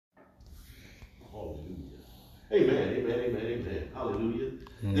Amen, amen, amen, amen. Hallelujah.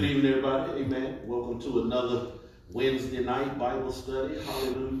 Good evening, everybody. Amen. Welcome to another Wednesday night Bible study.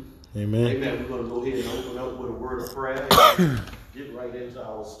 Hallelujah. Amen. Amen. We're going to go ahead and open up with a word of prayer. Get right into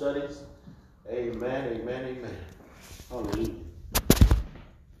our studies. Amen, amen, amen. Hallelujah.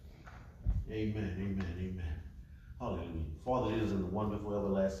 Amen, amen, amen. Hallelujah. Father, it is in the wonderful,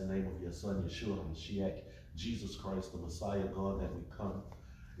 everlasting name of your Son, Yeshua HaMashiach, Jesus Christ, the Messiah, God, that we come.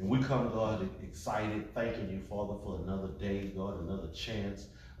 And we come, God, excited, thanking you, Father, for another day, God, another chance,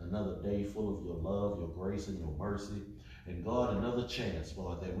 another day full of your love, your grace, and your mercy. And God, another chance,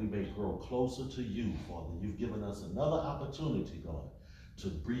 Father, that we may grow closer to you, Father. You've given us another opportunity, God, to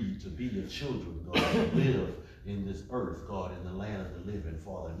be your children, God, to live in this earth, God, in the land of the living,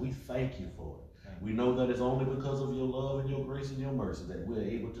 Father. And we thank you for it. We know that it's only because of your love and your grace and your mercy that we're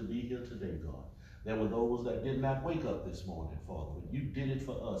able to be here today, God. There were those that did not wake up this morning, Father, but you did it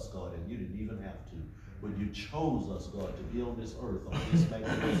for us, God, and you didn't even have to. But you chose us, God, to be on this earth on this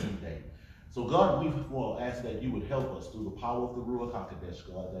magnificent day. So, God, we will ask that you would help us through the power of the Ruach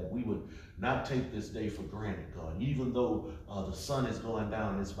HaKodesh, God, that we would not take this day for granted, God. Even though the sun is going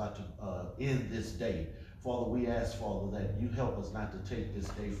down and it's about to end this day, Father, we ask, Father, that you help us not to take this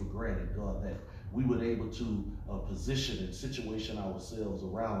day for granted, God, that we would able to position and situation ourselves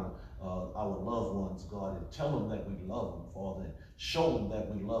around our loved ones, God, and tell them that we love them, Father, and show them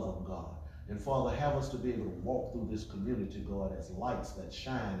that we love them, God. And Father, have us to be able to walk through this community, God, as lights that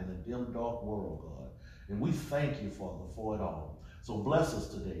shine in a dim, dark world, God. And we thank you, Father, for it all. So bless us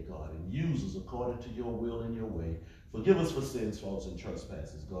today, God, and use us according to your will and your way. Forgive us for sins, faults, and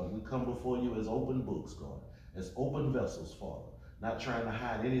trespasses, God. We come before you as open books, God, as open vessels, Father, not trying to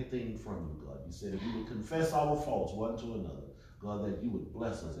hide anything from you, God. You said if we would confess our faults one to another, God, that you would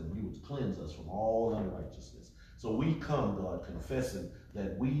bless us and you would cleanse us from all unrighteousness. So we come, God, confessing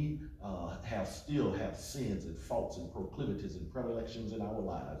that we still have sins and faults and proclivities and predilections in our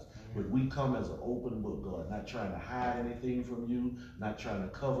lives. But we come as an open book, God, not trying to hide anything from you, not trying to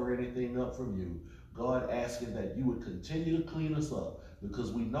cover anything up from you. God, asking that you would continue to clean us up,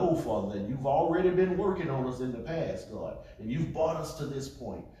 because we know, Father, that you've already been working on us in the past, God, and you've brought us to this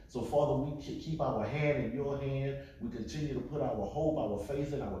point. So, Father, we keep our hand in your hand. We continue to put our hope, our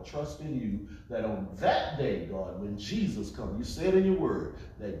faith, and our trust in you, that on that day, God, when Jesus comes, you said in your word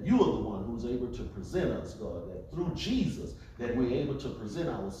that you are the one who's able to present us, God, that through Jesus, that we're able to present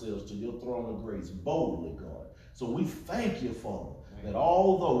ourselves to your throne of grace boldly, God. So we thank you, Father, that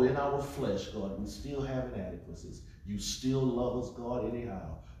although in our flesh, God, we still have inadequacies, you still love us, God,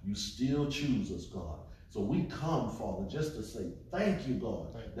 anyhow. You still choose us, God. So we come, Father, just to say thank you,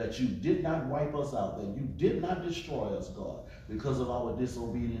 God, that you did not wipe us out, that you did not destroy us, God, because of our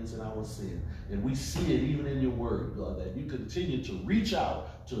disobedience and our sin. And we see it even in your word, God, that you continue to reach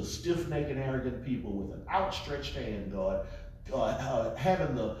out to stiff-necked and arrogant people with an outstretched hand, God,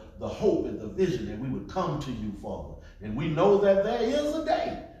 having the hope and the vision that we would come to you, Father. And we know that there is a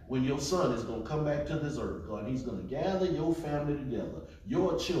day when your son is going to come back to this earth, God. He's going to gather your family together,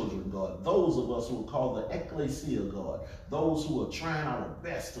 your children, God, those of us who are called the ecclesia, God, those who are trying our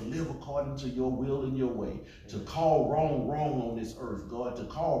best to live according to your will and your way, to call wrong on this earth, God, to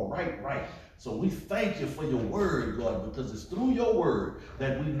call right. So we thank you for your word, God, because it's through your word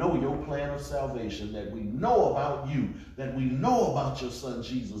that we know your plan of salvation, that we know about you, that we know about your son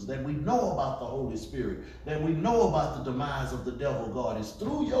Jesus, that we know about the Holy Spirit, that we know about the demise of the devil, God. It's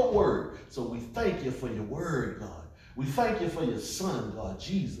through your word. So we thank you for your word, God. We thank you for your son, God,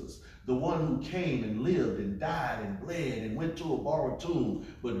 Jesus, the one who came and lived and died and bled and went to a borrowed tomb.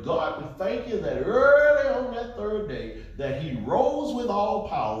 But God, we thank you that early on that third day that he rose with all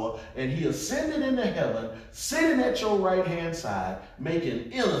power and he ascended into heaven, sitting at your right-hand side,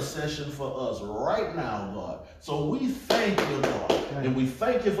 making intercession for us right now, God. So we thank you, God, and we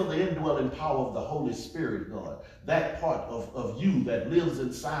thank you for the indwelling power of the Holy Spirit, God, that part of you that lives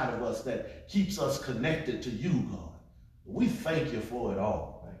inside of us that keeps us connected to you, God. We thank you for it all.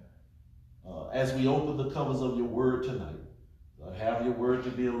 As we open the covers of your word tonight, God, have your word to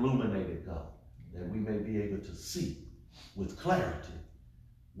be illuminated, God, that we may be able to see with clarity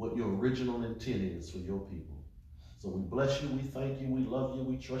what your original intent is for your people. So we bless you, we thank you, we love you,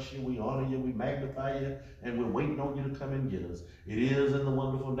 we trust you, we honor you, we magnify you, and we're waiting on you to come and get us. It is in the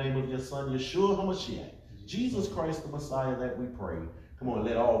wonderful name of your son, Yeshua HaMashiach, Jesus Christ the Messiah, that we pray. Come on,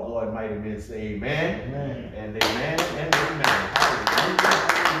 let all God mighty men say amen, amen. And amen and amen. Hallelujah,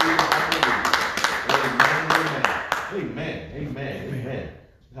 hallelujah. Amen.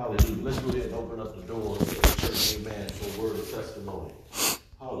 Hallelujah. Let's go ahead and open up the doors to the church, amen, for a word of testimony.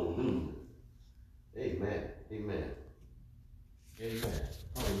 Hallelujah. Amen. Hallelujah.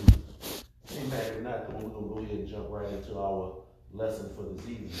 Amen. If not, come we're going to go ahead and jump right into our lesson for this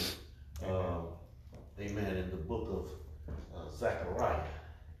evening. Amen. In the book of Zechariah.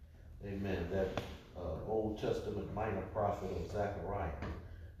 Amen. That Old Testament minor prophet of Zechariah.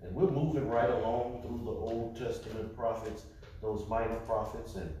 And we're moving right along through the Old Testament prophets, those minor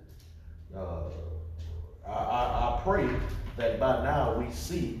prophets. And I pray that by now we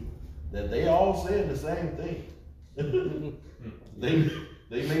see that they all saying the same thing.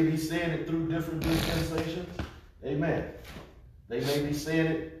 They may be saying it through different dispensations. Amen. They may be saying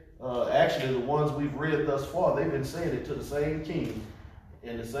it, actually the ones we've read thus far, they've been saying it to the same king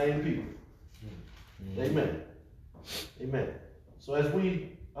and the same people. Amen. Amen. So as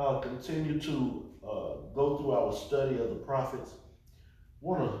we continue to go through our study of the prophets, I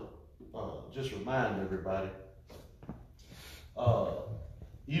want to just remind everybody,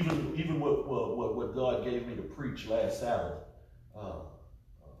 even what God gave me to preach last Sabbath,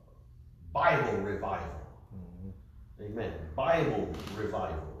 Bible revival. Amen. Bible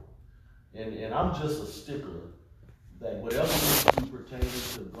revival. And I'm just a stickler that whatever we do pertaining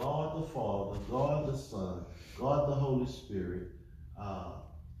to God the Father, God the Son, God the Holy Spirit,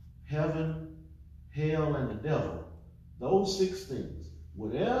 heaven, hell, and the devil, those 6 things,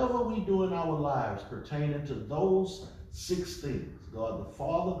 whatever we do in our lives pertaining to those 6 things, God the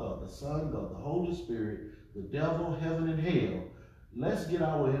Father, God the Son, God the Holy Spirit, the devil, heaven, and hell, let's get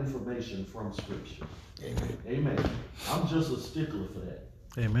our information from Scripture. Amen. Amen. I'm just a stickler for that.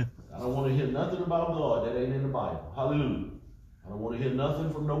 Amen. I don't want to hear nothing about God that ain't in the Bible. Hallelujah. I don't want to hear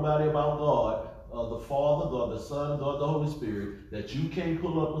nothing from nobody about God, the Father, God the Son, God the Holy Spirit, that you can't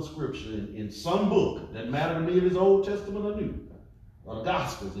pull up a scripture in some book. Doesn't matter to me if it's Old Testament or New, or the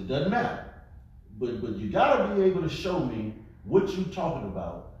Gospels. It doesn't matter. But you got to be able to show me what you're talking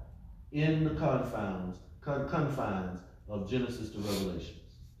about in the confines of Genesis to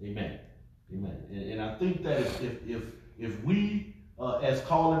Revelations. Amen. Amen. And I think that if we, as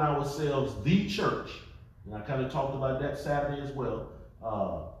calling ourselves the church, and I kind of talked about that Saturday as well,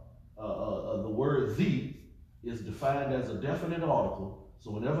 the word "the" is defined as a definite article.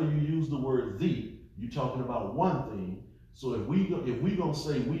 So whenever you use the word "the," you're talking about one thing. So if we gonna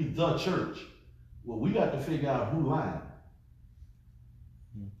say we the church, well, we got to figure out who lying,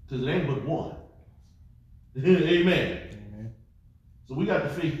 because it ain't but one. Amen. Amen. So we got to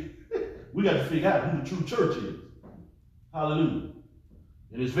figure out who the true church is. Hallelujah.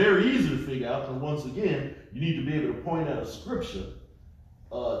 And it's very easy to figure out, because once again, you need to be able to point at a scripture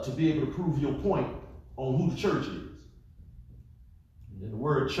to be able to prove your point on who the church is. And the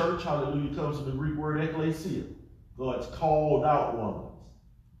word church, hallelujah, comes from the Greek word ekklesia. God's called out ones.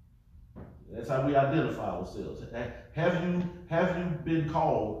 That's how we identify ourselves. Have you been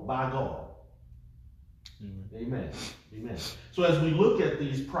called by God? Amen. Amen. So as we look at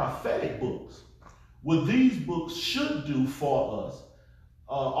these prophetic books, what these books should do for us,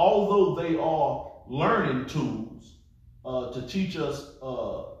 although they are learning tools to teach us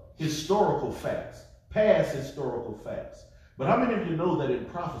historical facts, past historical facts. But how many of you know that in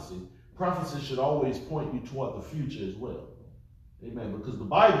prophecy should always point you toward the future as well? Amen. Because the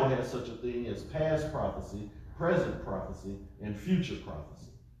Bible has such a thing as past prophecy, present prophecy, and future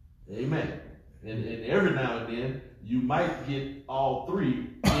prophecy. Amen. And every now and then, you might get all 3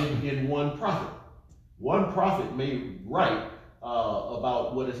 in one prophet. One prophet may write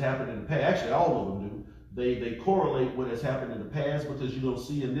about what has happened in the past. Actually, all of them do. They correlate what has happened in the past, because you're going to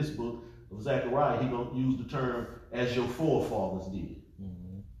see in this book of Zechariah, he don't use the term "as your forefathers did."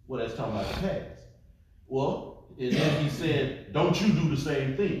 Well, that's talking about the past. Well, and then he's saying, don't you do the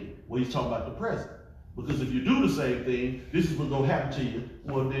same thing. Well, he's talking about the present. Because if you do the same thing, this is what's going to happen to you.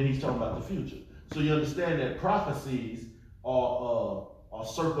 Well, then he's talking about the future. So you understand that prophecies are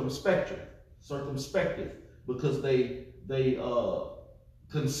circumspective, because they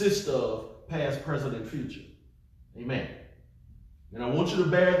consist of past, present, and future. Amen. And I want you to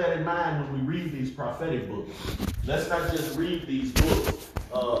bear that in mind when we read these prophetic books. Let's not just read these books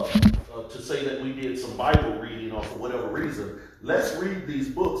to say that we did some Bible reading or for whatever reason. Let's read these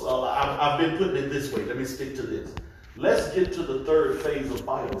books. I've been putting it this way. Let me stick to this. Let's get to the 3rd phase of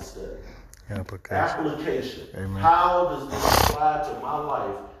Bible study. Application. Amen. How does this apply to my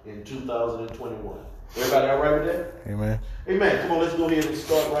life in 2021? Everybody all right with that? Amen. Amen. Come on, let's go ahead and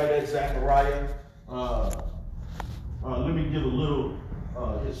start right at Zechariah. Let me give a little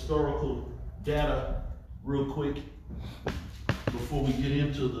historical data real quick before we get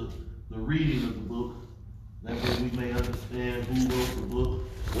into the reading of the book. That way we may understand who wrote the book,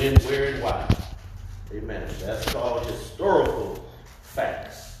 when, where, and why. Amen. That's called historical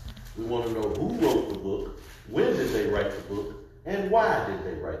facts. We want to know who wrote the book, when did they write the book, and why did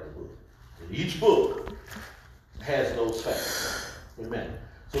they write the book. And each book has those facts. Amen.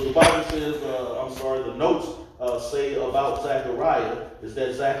 So the Bible says, the notes say about Zechariah is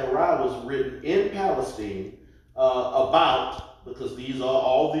that Zechariah was written in Palestine because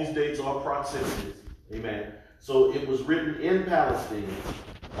all these dates are proximities. Amen. So it was written in Palestine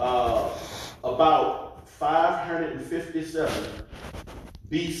about 557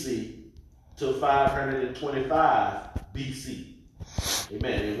 BC to 525 BC.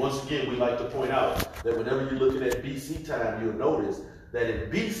 Amen. And once again, we like to point out that whenever you're looking at BC time, you'll notice that in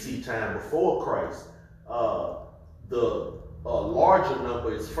BC time, before Christ, the larger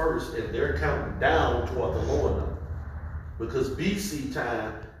number is first, and they're counting down toward the lower number. Because BC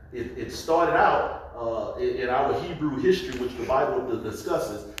time, it started out in our Hebrew history, which the Bible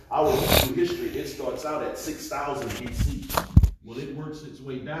discusses. Our Hebrew history, it starts out at 6,000 BC. Well, it works its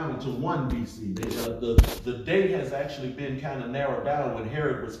way down to 1 BC. The date has actually been kind of narrowed down. When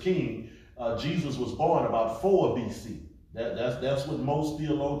Herod was king, Jesus was born about 4 BC. That's what most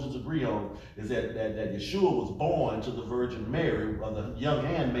theologians agree on, is that Yeshua was born to the Virgin Mary, or the young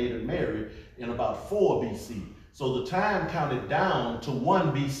handmaiden Mary, in about 4 BC. So the time counted down to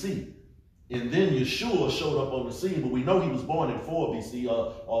 1 BC. And then Yeshua showed up on the scene, but we know he was born in 4 BC,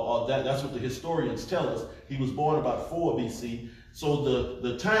 that's what the historians tell us. He was born about 4 BC, so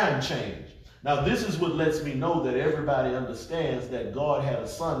the time changed. Now this is what lets me know that everybody understands that God had a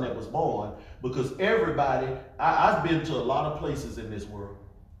son that was born, because everybody, I've been to a lot of places in this world.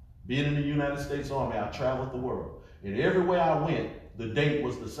 Being in the United States Army, I traveled the world. And everywhere I went, the date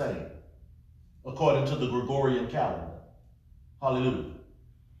was the same, according to the Gregorian calendar. Hallelujah.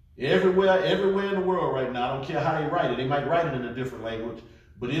 Everywhere in the world right now, I don't care how they write it. They might write it in a different language,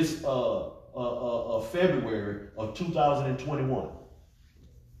 but it's February of 2021.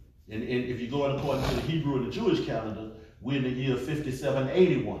 And if you go according to the Hebrew and the Jewish calendar, we're in the year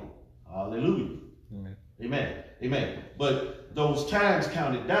 5781. Hallelujah. Amen. Amen. Amen. But those times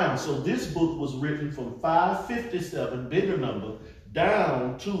counted down. So this book was written from 557, bigger number,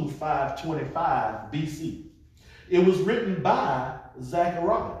 down to 525 BC. It was written by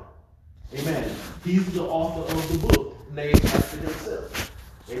Zechariah. Amen. He's the author of the book, named after himself.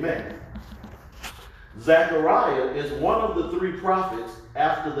 Amen. Zechariah is one of the 3 prophets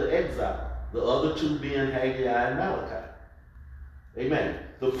after the exile, the other 2 being Haggai and Malachi. Amen.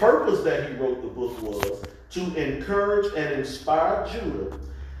 The purpose that he wrote the book was to encourage and inspire Judah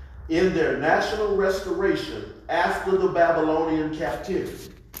in their national restoration after the Babylonian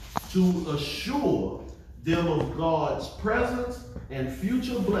captivity, to assure them of God's presence and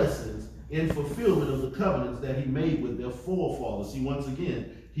future blessings in fulfillment of the covenants that he made with their forefathers. See, once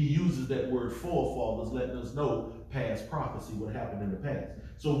again, he uses that word forefathers, letting us know past prophecy, what happened in the past.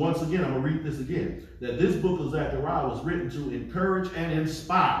 So once again, I'm going to read this again, that this book of Zechariah was written to encourage and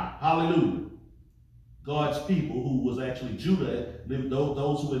inspire, hallelujah, God's people, who was actually Judah,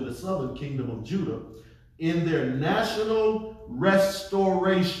 those who were in the southern kingdom of Judah, in their national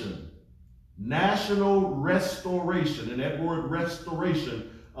restoration. National restoration. And that word restoration,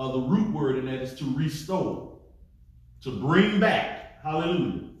 the root word in that is to restore, to bring back.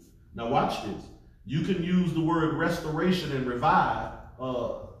 Hallelujah. Now watch this. You can use the word restoration and revive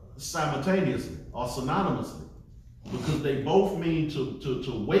simultaneously or synonymously, because they both mean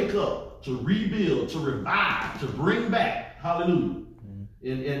to wake up, to rebuild, to revive, to bring back. Hallelujah.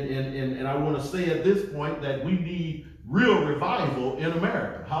 And I want to say at this point that we need real revival in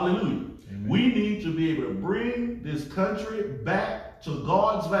America. Hallelujah. Amen. We need to be able to bring this country back to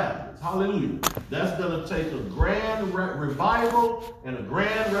God's values. Hallelujah. That's going to take a grand revival and a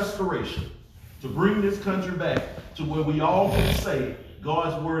grand restoration to bring this country back to where we all can say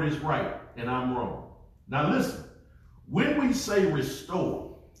God's word is right and I'm wrong. Now listen, when we say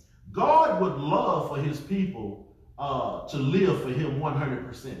restore, God would love for his people to live for him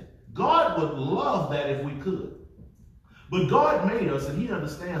 100%. God would love that if we could. But God made us, and he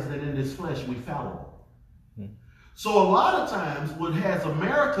understands that in this flesh we fallible. So a lot of times what has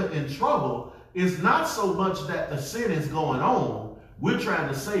America in trouble is not so much that the sin is going on. We're trying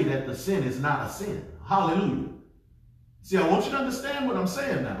to say that the sin is not a sin. Hallelujah. See, I want you to understand what I'm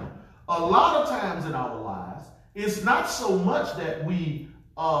saying now. A lot of times in our lives, it's not so much that we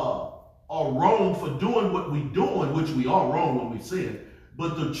are wrong for doing what we're doing, which we are wrong when we sin.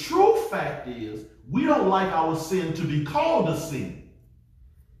 But the true fact is, we don't like our sin to be called a sin.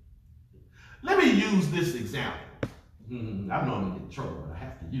 Let me use this example. I know I'm going to get in trouble, but I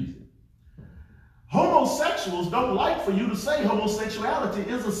have to use it. Homosexuals don't like for you to say homosexuality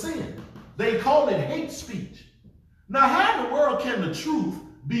is a sin. They call it hate speech. Now, how in the world can the truth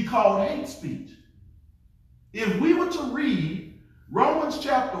be called hate speech? If we were to read Romans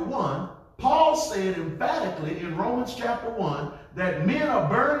chapter 1, Paul said emphatically in Romans chapter 1 that men are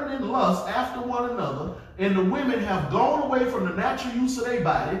burning in lust after one another, and the women have gone away from the natural use of their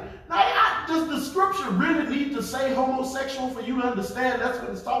body. Now, does the scripture really need to say homosexual for you to understand that's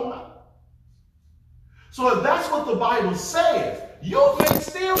what it's talking about? So if that's what the Bible says, you may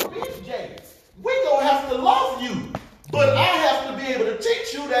still be gay. We're going to have to love you. But I have to be able to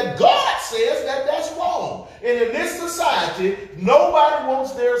teach you that God says that that's wrong. And in this society, nobody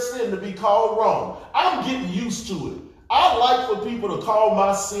wants their sin to be called wrong. I'm getting used to it. I like for people to call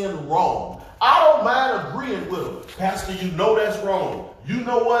my sin wrong. I don't mind agreeing with them. Pastor, you know that's wrong. You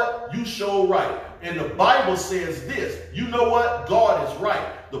know what? You show right. And the Bible says this. You know what? God is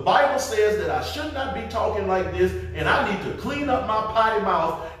right. The Bible says that I should not be talking like this, and I need to clean up my potty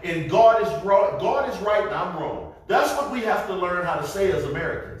mouth, and God is right and I'm wrong. That's what we have to learn how to say as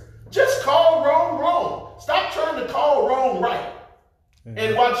Americans. Just call wrong wrong. Stop trying to call wrong right.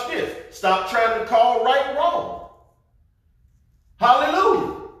 And watch this. Stop trying to call right wrong.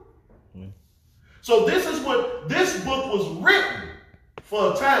 Hallelujah. So this is what this book was written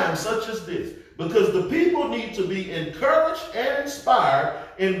for a time such as this. Because the people need to be encouraged and inspired,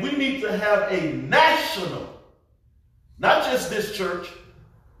 and we need to have a national, not just this church,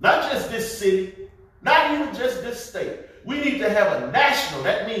 not just this city, not even just this state. We need to have a national,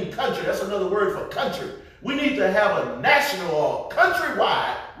 that means country, that's another word for country. We need to have a national or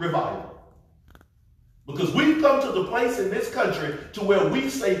countrywide revival. Because we've come to the place in this country to where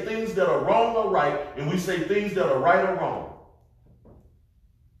we say things that are wrong or right, and we say things that are right or wrong.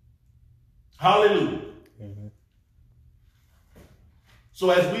 Hallelujah. So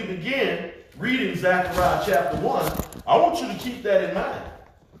as we begin reading Zechariah chapter 1, I want you to keep that in mind.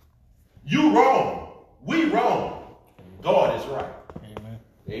 You wrong. We wrong. God is right. Amen.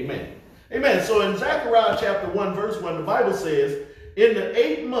 Amen. Amen. So in Zechariah chapter 1, verse 1, the Bible says, in the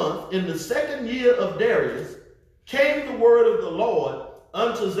 8th month, in the 2nd year of Darius, came the word of the Lord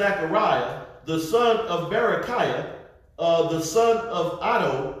unto Zechariah, the son of Berechiah, the son of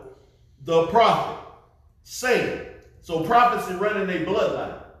Iddo, the prophet, saying, so prophets are running their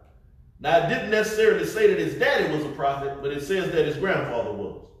bloodline. Now, it didn't necessarily say that his daddy was a prophet, but it says that his grandfather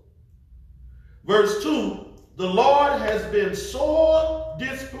was. Verse 2, the Lord has been sore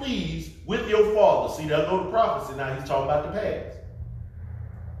displeased with your father. See, there go the prophecy. Now he's talking about the past.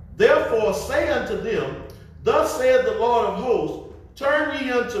 Therefore say unto them, thus saith the Lord of hosts, turn ye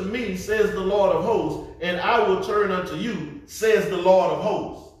unto me, says the Lord of hosts, and I will turn unto you, says the Lord of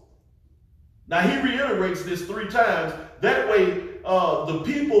hosts. Now he reiterates this 3 times. That way the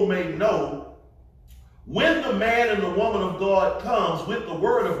people may know when the man and the woman of God comes with the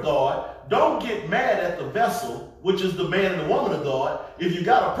word of God, don't get mad at the vessel, which is the man and the woman of God. If you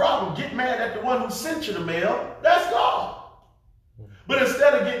got a problem, get mad at the one who sent you the mail. That's God. But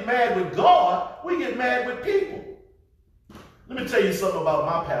instead of getting mad with God, we get mad with people. Let me tell you something about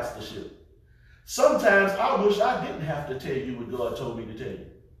my pastorship. Sometimes I wish I didn't have to tell you what God told me to tell you.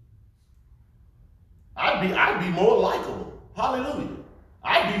 I'd be more likable. Hallelujah.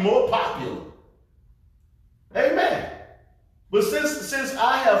 I'd be more popular. Amen. But since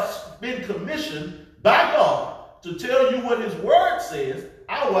I have been commissioned by God to tell you what his word says,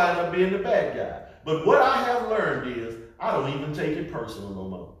 I wind up being the bad guy. But what I have learned is I don't even take it personal no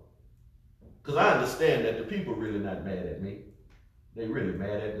more. Because I understand that the people really not mad at me. They really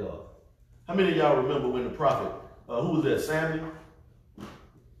mad at God. How many of y'all remember when the prophet, who was that, Samuel,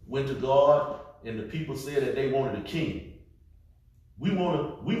 went to God and the people said that they wanted a king? We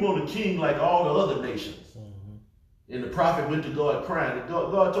want a king like all the other nations. And the prophet went to God crying. And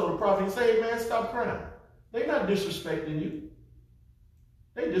God told the prophet, he said, hey man, stop crying. They're not disrespecting you.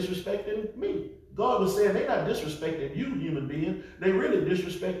 They disrespecting me. God was saying they're not disrespecting you, human being. They really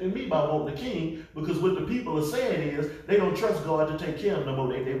disrespecting me by wanting a king, because what the people are saying is they don't trust God to take care of them no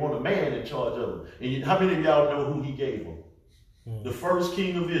more. They want a man in charge of them. And how many of y'all know who he gave them? The first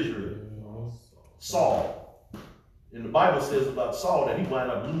king of Israel, Saul. And the Bible says about Saul that he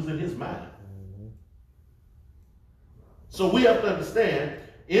wound up losing his mind. So we have to understand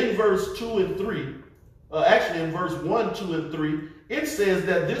in verse 2 and 3, actually in verse 1, 2, and 3, it says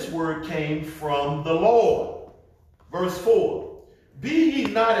that this word came from the Lord. Verse 4, be ye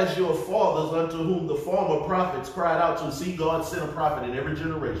not as your fathers, unto whom the former prophets cried out to. See, God sent a prophet in every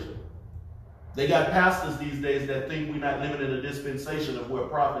generation. They got pastors these days that think we're not living in a dispensation of where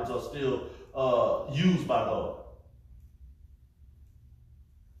prophets are still used by God.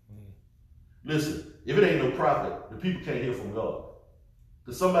 Listen, if it ain't no prophet, the people can't hear from God.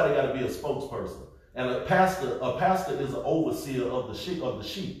 Because somebody got to be a spokesperson. And a pastor is an overseer of the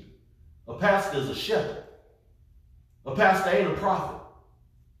sheep. A pastor is a shepherd. A pastor ain't a prophet.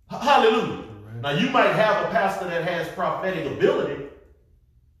 Hallelujah. Hallelujah. Now, you might have a pastor that has prophetic ability,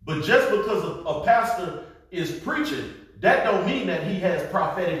 but just because a pastor is preaching, that don't mean that he has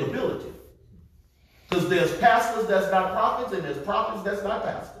prophetic ability. Because there's pastors that's not prophets, and there's prophets that's not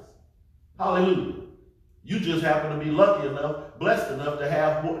pastors. Hallelujah. You just happen to be lucky enough, blessed enough to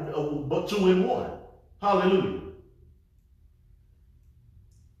have but 2 in 1. Hallelujah.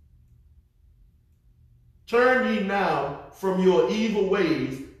 Turn ye now from your evil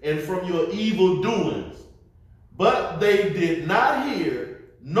ways and from your evil doings. But they did not hear,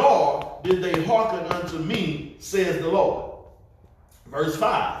 nor did they hearken unto me, says the Lord. Verse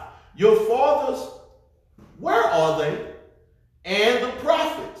 5. Your fathers, where are they? And the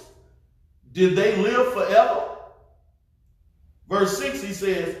prophets, did they live forever? Verse 6, he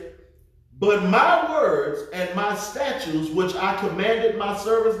says, but my words and my statutes, which I commanded my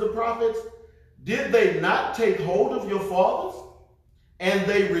servants the prophets, did they not take hold of your fathers? And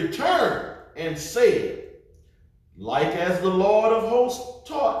they returned and said, like as the Lord of hosts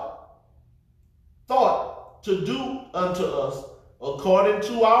thought to do unto us according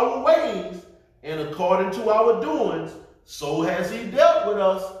to our ways and according to our doings, so has he dealt with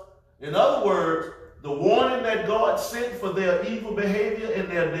us. In other words, the warning that God sent for their evil behavior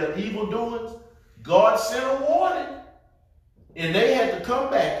and their evil doings, God sent a warning. And they had to come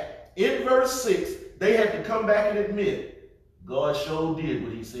back. In verse 6, they had to come back and admit, God sure did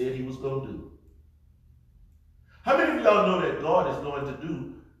what he said he was going to do. How many of y'all know that God is going to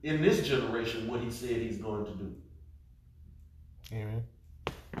do in this generation what he said he's going to do? Amen.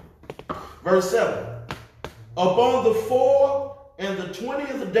 Verse 7. Upon the 4th and the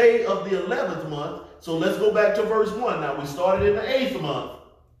 20th day of the 11th month. So let's go back to verse 1. Now we started in the 8th month.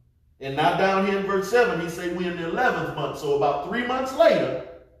 And now down here in verse 7, he said we're in the 11th month. So about 3 months later,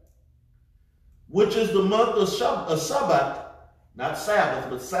 which is the month of Sabbath, not Sabbath,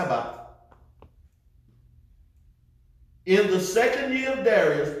 but Sabbath. In the 2nd year of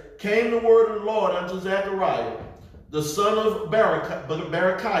Darius came the word of the Lord unto Zechariah, the son of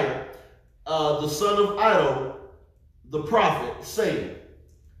Berechiah, the son of Iddo, the prophet, saying,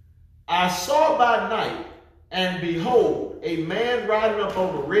 I saw by night, and behold, a man riding up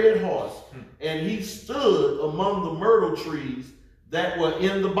on a red horse, and he stood among the myrtle trees that were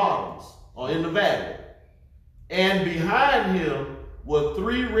in the bottoms, or in the valley. And behind him were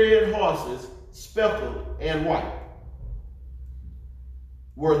 3 red horses, speckled and white.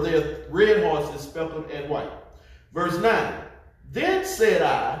 Were there red horses, speckled and white. Verse 9. Then said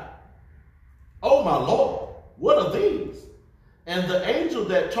I, O my Lord, what are these? And the angel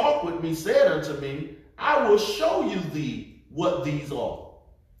that talked with me said unto me, I will show you thee what these are.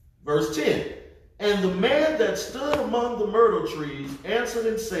 Verse 10. And the man that stood among the myrtle trees answered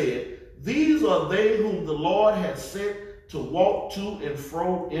and said, these are they whom the Lord has sent to walk to and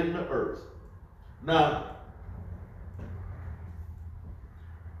fro in the earth. Now,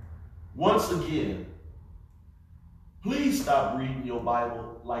 once again, please stop reading your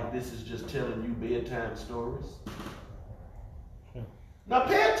Bible like this is just telling you bedtime stories. Now,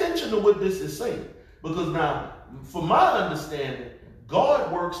 pay attention to what this is saying. Because now, from my understanding,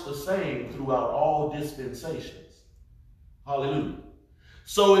 God works the same throughout all dispensations. Hallelujah.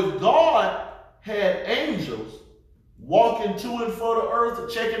 So if God had angels walking to and fro the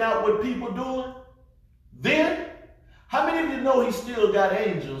earth, checking out what people doing, then how many of you know he still got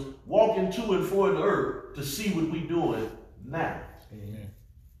angels walking to and fro the earth to see what we doing now? Amen.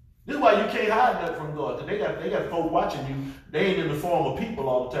 This is why you can't hide that from God. Because they got folk watching you. They ain't in the form of people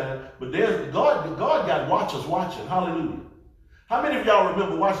all the time. But there's God got watchers watching. Hallelujah. How many of y'all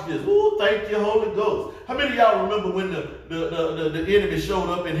remember, watch this, ooh, thank you, Holy Ghost. How many of y'all remember when the enemy showed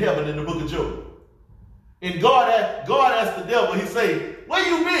up in heaven in the book of Job? And God asked the devil, he said, where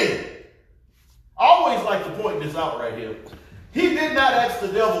you been? I always like to point this out right here. He did not ask the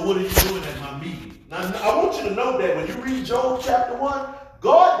devil, what are you doing at my meeting? Now, I want you to know that when you read Job chapter 1,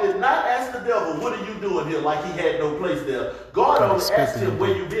 God did not ask the devil, what are you doing here, like he had no place there. God only asked him,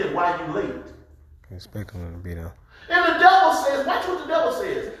 where you been, why you late? I expect him to be there. And the devil says, watch what the devil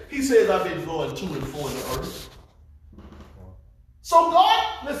says. He says, I've been going to and fro in the earth. So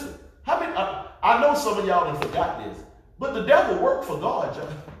God, listen, how many, I know some of y'all have forgot this, but the devil worked for God, John.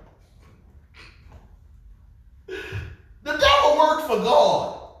 The devil worked for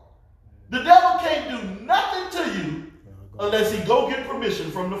God. The devil can't do nothing to you unless he go get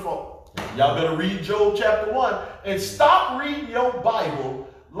permission from the Father. Y'all better read Job chapter 1 and stop reading your Bible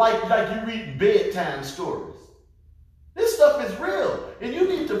like you read bedtime stories. This stuff is real, and you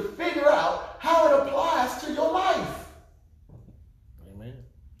need to figure out how it applies to your life. Amen.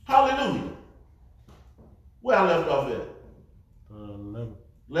 Hallelujah. Where I left off at? 11.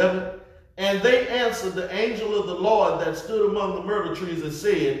 11. And they answered the angel of the Lord that stood among the myrtle trees and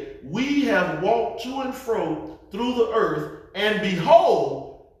said, we have walked to and fro through the earth, and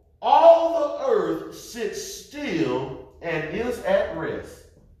behold, all the earth sits still and is at rest.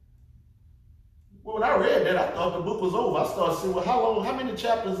 Well, when I read that, I thought the book was over. I started seeing, well, how many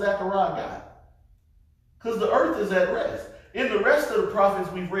chapters Zechariah got? Because the earth is at rest. In the rest of the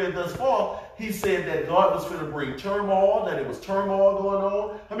prophets we've read thus far, he said that God was going to bring turmoil, that it was turmoil going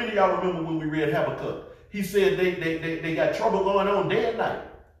on. How many of y'all remember when we read Habakkuk? He said they got trouble going on day and night.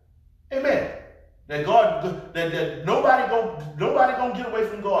 Amen. That God, that nobody gonna get away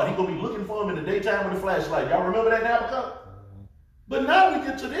from God. He's gonna be looking for him in the daytime with a flashlight. Y'all remember that in Habakkuk? But now we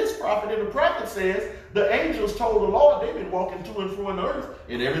get to this prophet, and the prophet says the angels told the Lord they've been walking to and fro on the earth,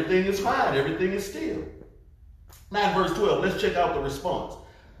 and everything is fine, everything is still. Now in verse 12, let's check out the response.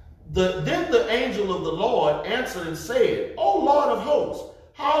 Then the angel of the Lord answered and said, O Lord of hosts,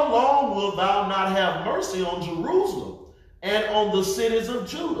 how long wilt thou not have mercy on Jerusalem and on the cities of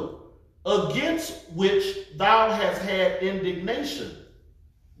Judah, against which thou hast had indignation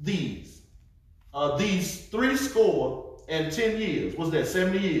these 70 years? Was that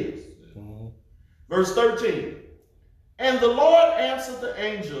 70 years? Mm-hmm. Verse 13. And the Lord answered the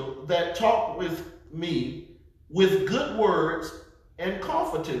angel that talked with me with good words and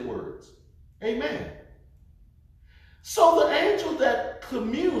comforting words. Amen. So the angel that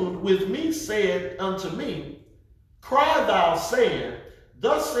communed with me said unto me, cry thou, saying,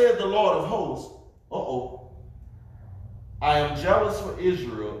 thus said the Lord of hosts, I am jealous for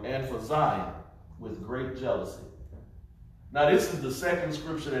Israel and for Zion with great jealousy. Now this is the second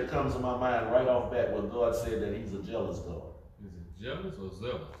scripture that comes to my mind right off bat when God said that he's a jealous God. Is it jealous or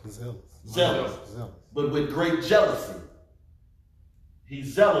zealous? Zealous. But with great jealousy.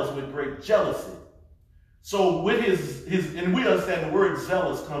 He's zealous with great jealousy. So with his and we understand the word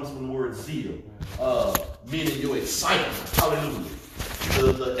zealous comes from the word zeal, meaning your excitement. Hallelujah.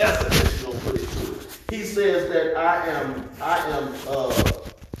 The effort that you're gonna put into it. He says that I am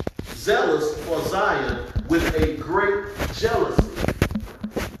zealous for Zion with a great jealousy.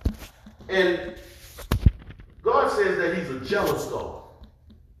 And God says that he's a jealous God.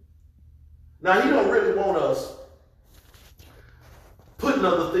 Now he don't really want us putting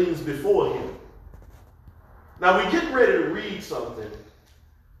other things before him. Now we get ready to read something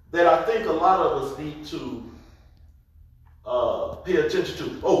that I think a lot of us need to pay attention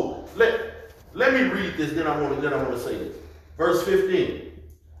to. Oh, let me read this, then I want to say this. Verse 15.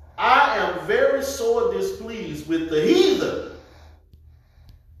 I am very sore displeased with the heathen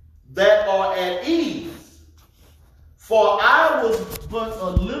that are at ease, for I was but a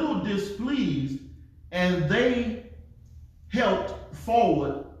little displeased, and they helped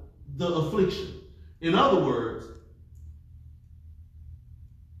forward the affliction. In other words,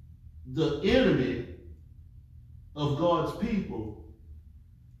 the enemy of God's people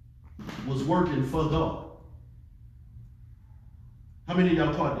was working for God. How many of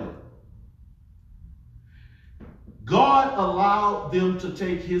y'all caught that? God allowed them to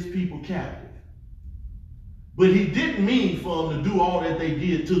take his people captive. But he didn't mean for them to do all that they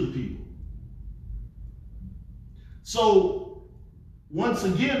did to the people. So, once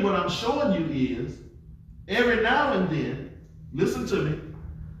again, what I'm showing you is, every now and then, listen to me,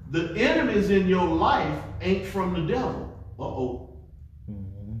 the enemies in your life ain't from the devil.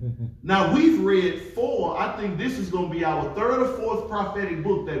 Now, we've read 4. I think this is going to be our 3rd or 4th prophetic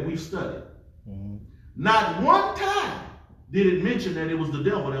book that we've studied. Not one time did it mention that it was the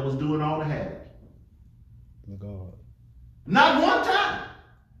devil that was doing all the havoc. God. Not one time.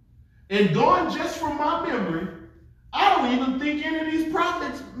 And going just from my memory, I don't even think any of these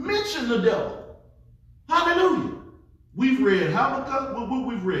prophets mention the devil. Hallelujah. We've read Habakkuk. What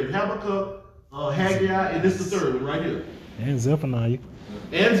we've read? Habakkuk, Haggai, and this is the 3rd one right here. And Zephaniah.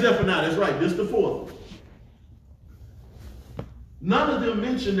 And Zephaniah, that's right. This is the 4th one. None of them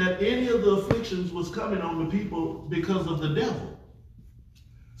mentioned that any of the afflictions was coming on the people because of the devil.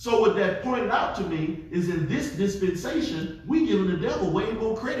 So what that pointed out to me is in this dispensation, we giving the devil way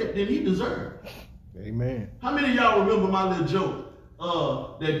more credit than he deserved. Amen. How many of y'all remember my little joke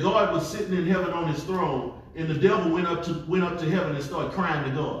that God was sitting in heaven on his throne and the devil went up to heaven and started crying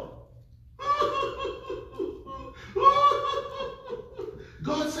to God?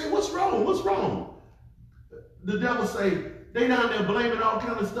 God say, what's wrong? What's wrong? The devil say, they down there blaming all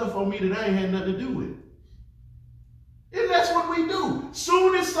kind of stuff on me that I ain't had nothing to do with. And that's what we do.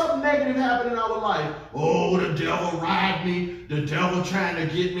 Soon as something negative happened in our life, oh, the devil ride me, the devil trying to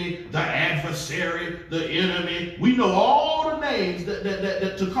get me, the adversary, the enemy. We know all the names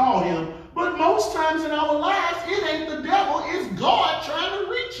that to call him. But most times in our lives, it ain't the devil, it's God trying to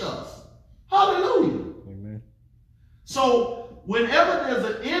reach So whenever there's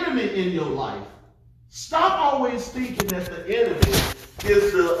an enemy in your life, stop always thinking that the enemy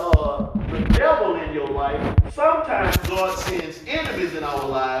is the devil in your life. Sometimes God sends enemies in our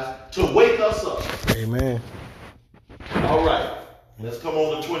lives to wake us up. Amen. All right, let's come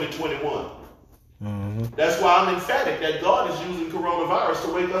on to 2021. That's why I'm emphatic that God is using coronavirus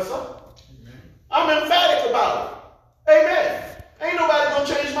to wake us up. Amen. I'm emphatic about it. Amen. Ain't nobody gonna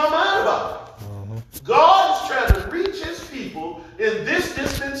change my mind about it. God is trying to reach his people in this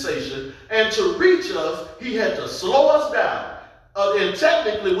dispensation, and to reach us, he had to slow us down. And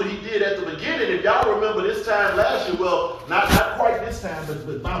technically what he did at the beginning, if y'all remember this time last year, well, not quite this time,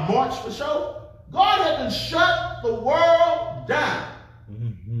 but by March for sure, God had to shut the world down.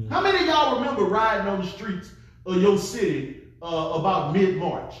 How many of y'all remember riding on the streets of your city about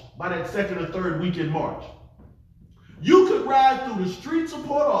mid-March, by that second or third week in March? You could ride through the streets of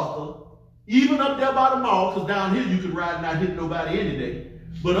Port Arthur, even up there by the mall, because down here you could ride and not hit nobody any day.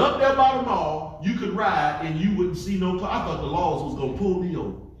 But up there by the mall, you could ride and you wouldn't see no car. I thought the laws was going to pull me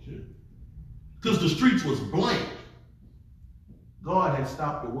over. Because the streets was blank. God had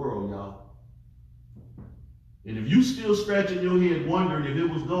stopped the world, y'all. And if you still scratching your head wondering if it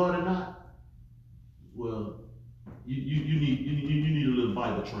was God or not, well, you need a little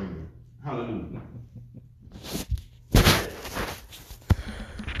Bible training. Hallelujah.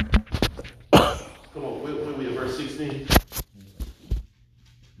 Come on, where we at verse 16?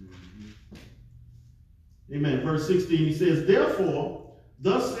 Amen. Verse 16, he says, therefore,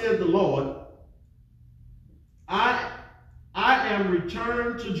 thus said the Lord, I am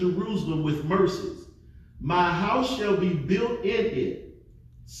returned to Jerusalem with mercies. My house shall be built in it,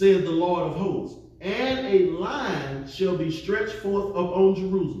 said the Lord of hosts, and a line shall be stretched forth upon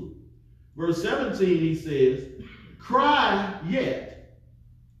Jerusalem. Verse 17, he says, cry yet,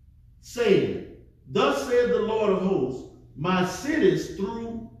 saying, thus said the Lord of hosts, my cities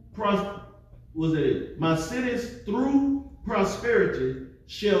through prosperity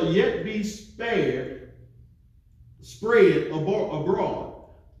shall yet be spread abroad.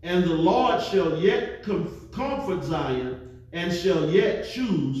 And the Lord shall yet comfort Zion, and shall yet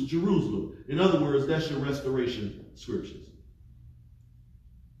choose Jerusalem. In other words, that's your restoration scriptures.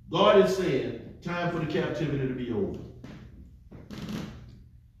 God is saying, time for the captivity to be over.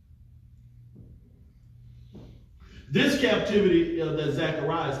 This captivity that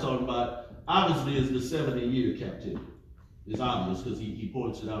Zechariah is talking about, obviously is the 70-year captivity. It's obvious because he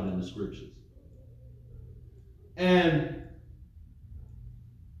points it out in the scriptures. And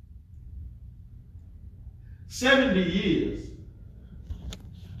 70 years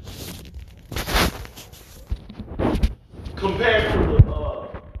compared to the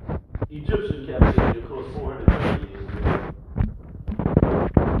Egyptian captivity, of course, 430 years.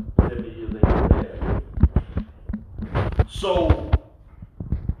 70 years ain't bad. So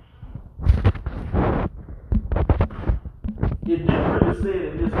it didn't really say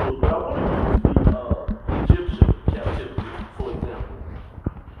it in this book, but I want to use the Egyptian captivity, for example.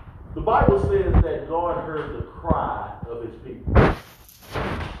 The Bible says that God heard the cry of his people.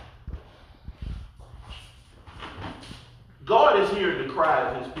 God is hearing the cry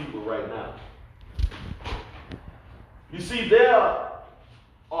of his people right now. You see, there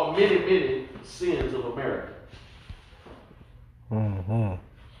are many, many sins of America.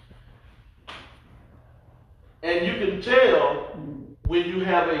 And you can tell when you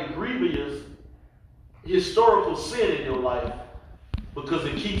have a grievous historical sin in your life because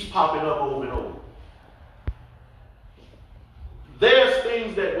it keeps popping up over and over. There's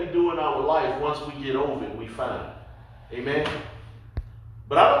things that we do in our life once we get over it, we find. Amen?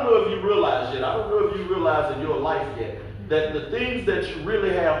 But I don't know if you realize yet, I don't know if you realize in your life yet, that the things that you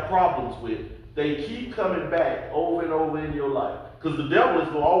really have problems with, they keep coming back over and over in your life. Because the devil is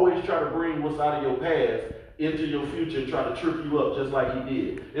going to always try to bring what's out of your past into your future and try to trip you up just like he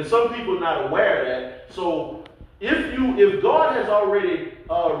did. And some people are not aware of that. So if God has already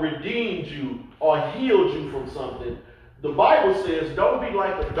redeemed you or healed you from something, the Bible says don't be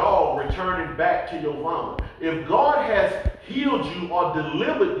like a dog returning back to your vomit. If God has healed you or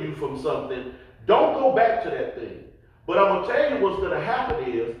delivered you from something, don't go back to that thing. But I'm going to tell you what's going to happen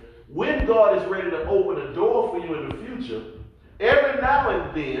is when God is ready to open a door for you in the future, every now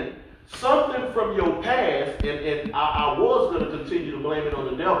and then, something from your past, and I was going to continue to blame it on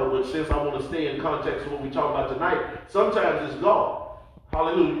the devil, but since I want to stay in context of what we talk about tonight, sometimes it's God.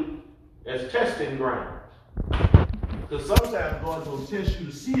 Hallelujah. As testing ground. Because sometimes God's going to test you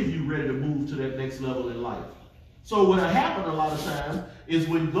to see if you're ready to move to that next level in life. So what happens a lot of times is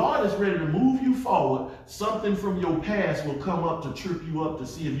when God is ready to move you forward, something from your past will come up to trip you up to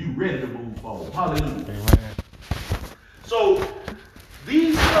see if you're ready to move forward. Hallelujah. Amen. So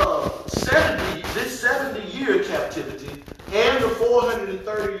these this 70-year captivity and the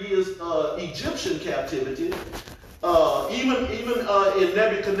 430 years Egyptian captivity, even in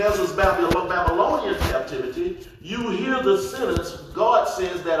Nebuchadnezzar's Babylonian captivity, you hear the sentence, God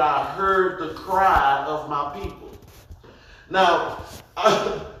says that I heard the cry of my people. Now,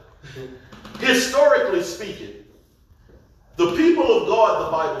 historically speaking, the people of God,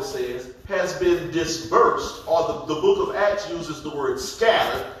 the Bible says, has been dispersed, or the book of Acts uses the word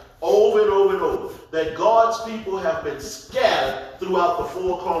scattered over and over and over. That God's people have been scattered throughout the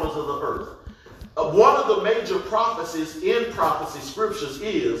four corners of the earth. One of the major prophecies in prophecy scriptures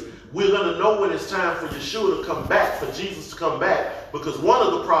is we're going to know when it's time for Yeshua to come back, for Jesus to come back, because one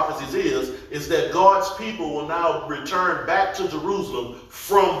of the prophecies is that God's people will now return back to Jerusalem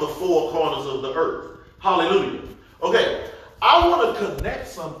from the four corners of the earth. Hallelujah. Okay, I want to connect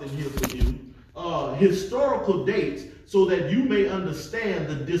something here for you, historical dates, so that you may understand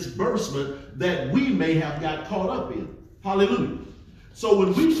the disbursement that we may have got caught up in. Hallelujah. So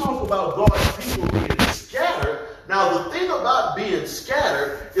when we talk about God's people being scattered, now the thing about being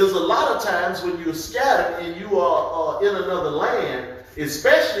scattered is a lot of times when you're scattered and you are in another land,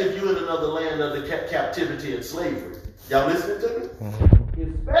 especially if you're in another land under captivity and slavery. Y'all listening to me?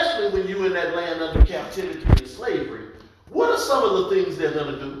 Mm-hmm. Especially when you're in that land under captivity and slavery. What are some of the things they're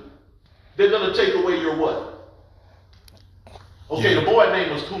going to do? They're going to take away your what? Okay, the boy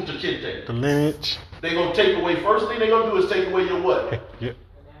name was Kunta Kinte. The lineage. They're going to take away, first thing they're going to do is take away your what?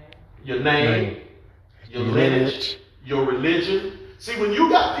 Your name, your lineage, your religion. See, when you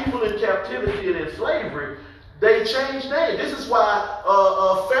got people in captivity and in slavery, they change names. This is why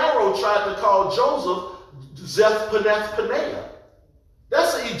Pharaoh tried to call Joseph Zeph-Paneth-Paneah.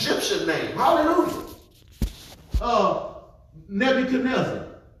 That's an Egyptian name. Hallelujah. Nebuchadnezzar,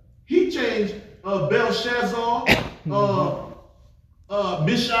 he changed Belshazzar,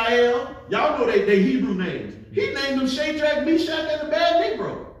 Mishael. Y'all know they Hebrew names. He named them Shadrach, Meshach, and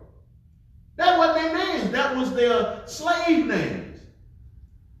Abednego. That wasn't their names. That was their slave names.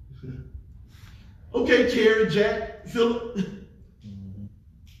 Okay, Carrie, Jack, Philip.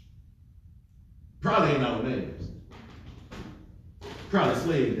 Probably ain't our names. Probably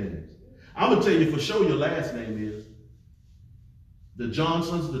slave names. I'm going to tell you for sure your last name is. The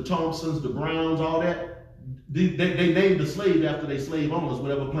Johnsons, the Thompsons, the Browns, all that. They named the slave after they slave owners,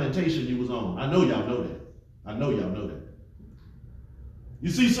 whatever plantation you was on. I know y'all know that. I know y'all know that. You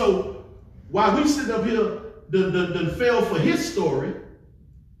see, so while we sitting up here done fell for his story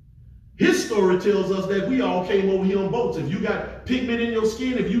tells us that we all came over here on boats. If you got pigment in your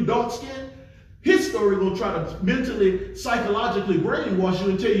skin, if you dark skin, his story gonna try to mentally, psychologically brainwash you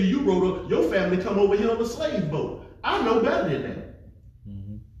and tell you your family come over here on a slave boat. I know better than that.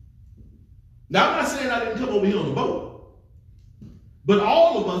 Now, I'm not saying I didn't come over here on a boat, but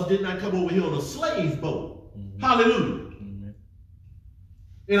all of us did not come over here on a slave boat. Hallelujah.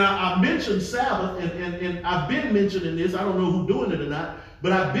 And I mentioned Sabbath, and I've been mentioning this. I don't know who's doing it or not,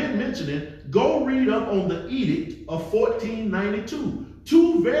 but I've been mentioning, go read up on the Edict of 1492.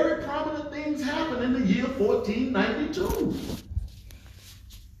 Two very prominent things happened in the year 1492.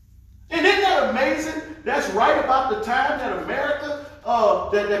 And isn't that amazing? That's right about the time that America,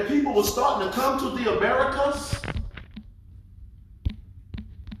 that people were starting to come to the Americas.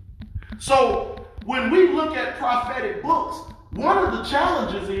 So when we look at prophetic books, one of the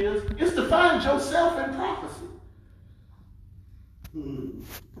challenges is to find yourself in prophecy.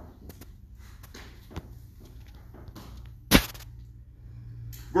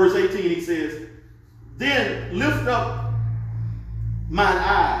 Verse 18, he says, then lift up mine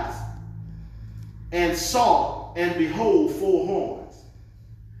eyes and saw, and behold, 4 horns.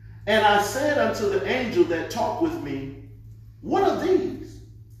 And I said unto the angel that talked with me, what are these?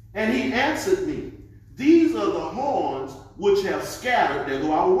 And he answered me, these are the horns which have scattered, there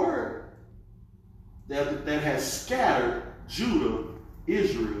go our word, that has scattered Judah,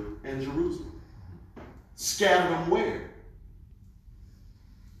 Israel, and Jerusalem. Scattered them where?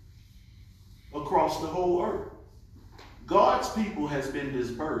 Across the whole earth. God's people has been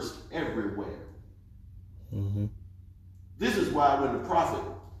dispersed everywhere. This is why when the prophet,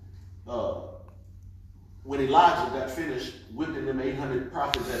 when Elijah got finished whipping them 800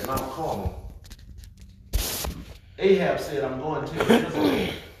 prophets at Mount Carmel, Ahab said, I'm going to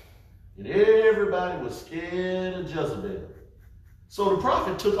Jezebel. And everybody was scared of Jezebel. So the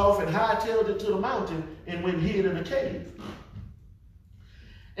prophet took off and hightailed it to the mountain and went hid in a cave.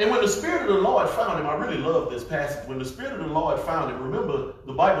 And when the Spirit of the Lord found him, I really love this passage. When the Spirit of the Lord found him, remember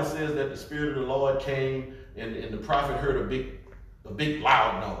the Bible says that the Spirit of the Lord came and the prophet heard a big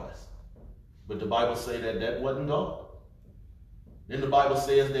loud noise. But the Bible says that wasn't God. Then the Bible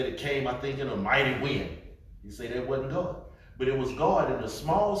says that it came, I think, in a mighty wind. You say that wasn't God. But it was God in a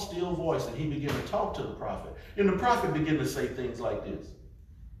small, still voice, and he began to talk to the prophet. And the prophet began to say things like this.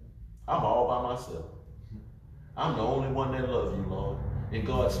 I'm all by myself. I'm the only one that loves you, Lord. And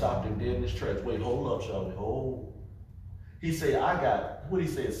God stopped him dead in his tracks. Wait, hold up, Charlie. Hold. He said, I got, what he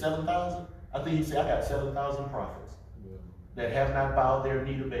said, 7,000? I think he said, I got 7,000 prophets that have not bowed their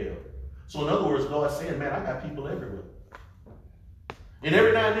knee to Baal. So in other words, God's saying, man, I got people everywhere. And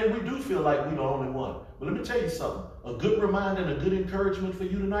every now and then we do feel like we're the only one. But let me tell you something. A good reminder and a good encouragement for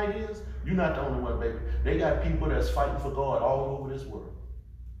you tonight is, you're not the only one, baby. They got people that's fighting for God all over this world.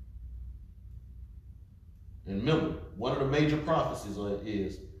 And remember, one of the major prophecies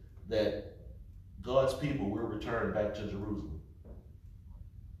is that God's people will return back to Jerusalem.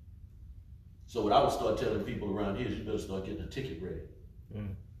 So what I would start telling people around here is you better start getting a ticket ready.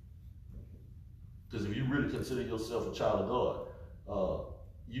 Because if you really consider yourself a child of God,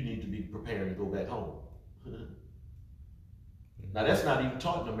 you need to be preparing to go back home. Now that's not even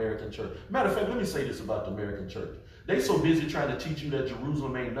taught in the American church. Matter of fact, let me say this about the American church. They so busy trying to teach you that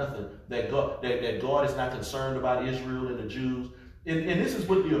Jerusalem ain't nothing, that God is not concerned about Israel and the Jews. And this is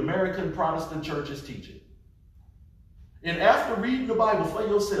what the American Protestant church is teaching. And after reading the Bible for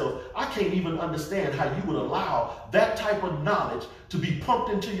yourself, I can't even understand how you would allow that type of knowledge to be pumped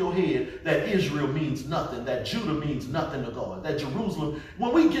into your head that Israel means nothing, that Judah means nothing to God, that Jerusalem.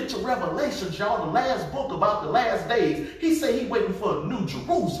 When we get to Revelations, y'all, the last book about the last days, he say he waiting for a new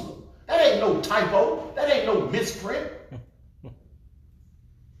Jerusalem. That ain't no typo. That ain't no misprint.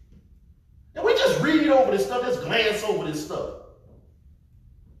 And we just read over this stuff, just glance over this stuff.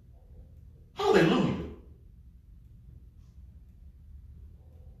 Hallelujah.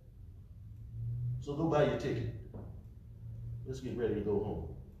 So go buy your ticket. Let's get ready to go home.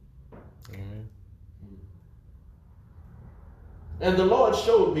 Amen. And the Lord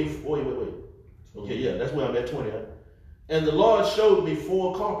showed me, wait. Okay, yeah, that's where I'm at 20. And the Lord showed me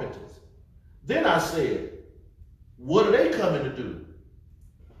 4 carpenters. Then I said, what are they coming to do?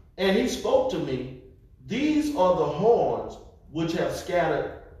 And he spoke to me, these are the horns which have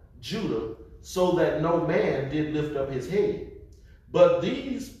scattered Judah, so that no man did lift up his head. But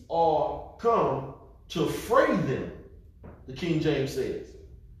these are come to fray them, the King James says,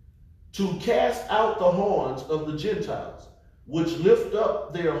 to cast out the horns of the Gentiles, which lift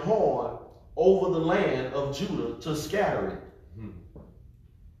up their horn over the land of Judah to scatter it.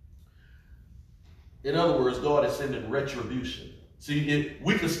 In other words, God is sending retribution. See, if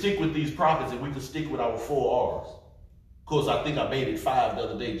we could stick with these prophets and we could stick with our 4 R's. Of course, I think I made it 5 the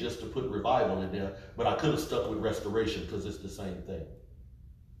other day just to put revival in there, but I could have stuck with restoration because it's the same thing.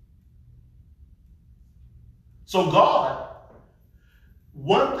 So God,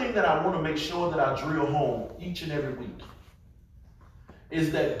 one thing that I want to make sure that I drill home each and every week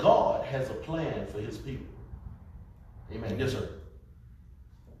is that God has a plan for his people. Amen. Yes, sir.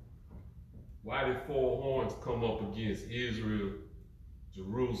 Why did 4 horns come up against Israel,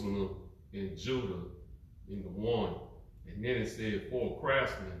 Jerusalem, and Judah in the one? And then it said 4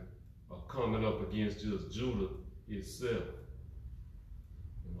 craftsmen are coming up against just Judah itself.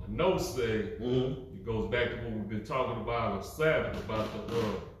 And my notes say, it goes back to what we've been talking about on Sabbath, about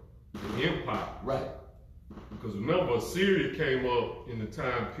the empire. Right. Because remember, Assyria came up in the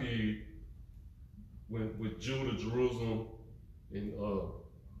time period with Judah, Jerusalem, and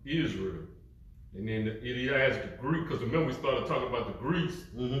Israel. And then it has the Greek, because remember we started talking about the Greece,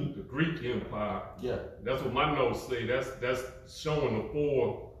 the Greek Empire. Yeah. That's what my notes say. That's showing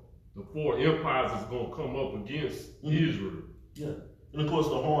the four empires that's going to come up against Israel. Yeah. And of course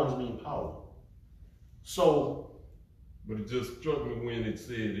the horns mean power. So. But it just struck me when it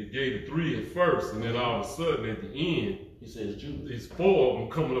said it gave the 3 at first, and then all of a sudden at the end, he says Judah. There's 4 of them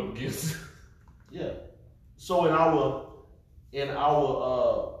coming up against. Yeah. So in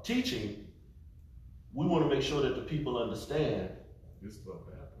our teaching, we want to make sure that the people understand this stuff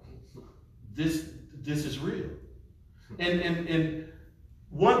happens. This is real. And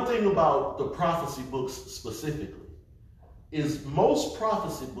one thing about the prophecy books specifically is most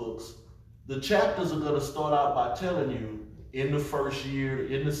prophecy books, the chapters are going to start out by telling you in the first year,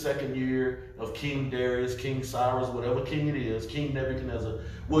 in the second year of King Darius, King Cyrus, whatever king it is, King Nebuchadnezzar.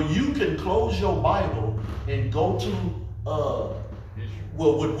 Well, you can close your Bible and go to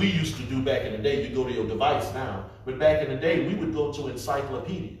well, what we used to do back in the day, you go to your device now, but back in the day, we would go to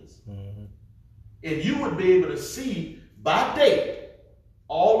encyclopedias. And you would be able to see by date,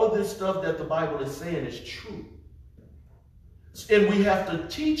 all of this stuff that the Bible is saying is true. And we have to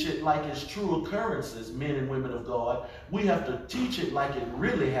teach it like it's true occurrences, men and women of God. We have to teach it like it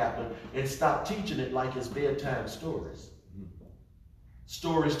really happened and stop teaching it like it's bedtime stories.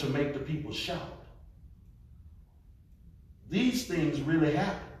 stories to make the people shout. These things really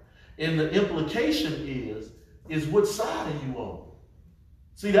happen. And the implication is what side are you on?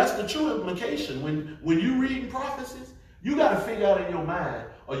 See, that's the true implication. When you read prophecies, you got to figure out in your mind,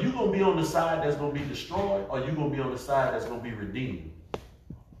 are you going to be on the side that's going to be destroyed, or are you going to be on the side that's going to be redeemed?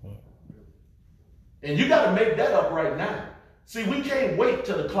 And you got to make that up right now. See, we can't wait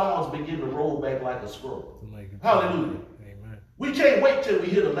till the clouds begin to roll back like a scroll. Hallelujah. Amen. We can't wait till we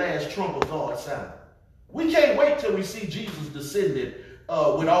hear the last trump of God sound. We can't wait till we see Jesus descended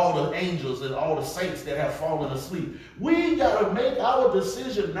with all the angels and all the saints that have fallen asleep. We got to make our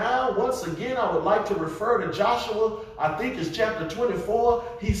decision now. Once again, I would like to refer to Joshua. I think it's chapter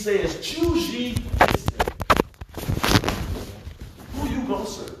 24. He says, choose ye this day. Who you going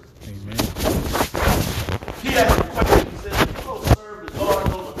to serve? Amen. He asked a question. He said, are you going to serve the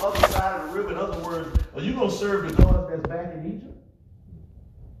God on the other side of the river? In other words, are you going to serve the God that's back in Egypt?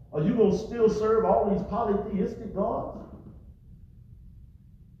 Are you going to still serve all these polytheistic gods?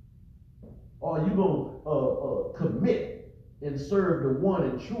 Or are you going to commit and serve the one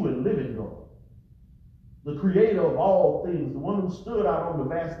and true and living God? The creator of all things, the one who stood out on the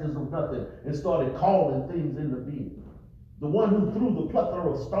vastness of nothing and started calling things into being. The one who threw the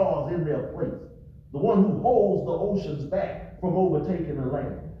plethora of stars in their place. The one who holds the oceans back from overtaking the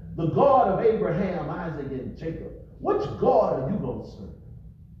land. The God of Abraham, Isaac, and Jacob. Which God are you going to serve?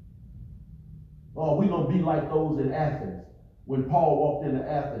 Or are we going to be like those in Athens? When Paul walked into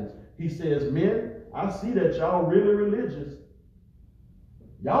Athens, he says, men, I see that y'all really religious.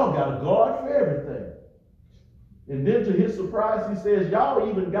 Y'all got a God for everything. And then to his surprise, he says, y'all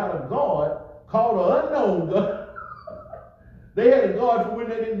even got a God called an unknown God. They had a God for when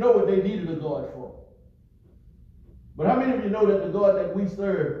they didn't know what they needed a God for. But how many of you know that the God that we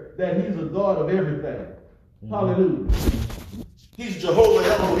serve, that he's a God of everything? Mm-hmm. Hallelujah. He's Jehovah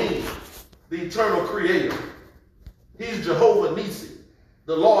Elohim, the eternal creator. He's Jehovah Nissi.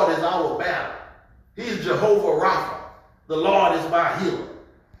 The Lord is our battle. He's Jehovah Rapha. The Lord is my healer.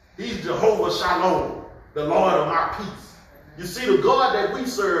 He's Jehovah Shalom, the Lord of my peace. You see, the God that we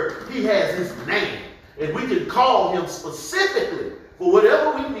serve, he has his name. And we can call him specifically for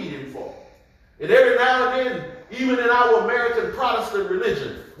whatever we need him for. And every now and then, even in our American Protestant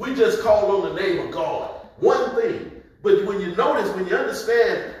religion, we just call on the name of God. One thing. But when you notice, when you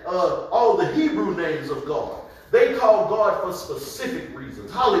understand all the Hebrew names of God, they call God for specific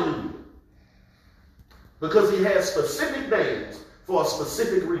reasons. Hallelujah. Because he has specific names for a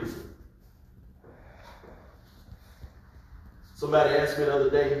specific reason. Somebody asked me the other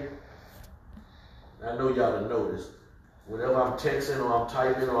day, I know y'all have noticed, whenever I'm texting or I'm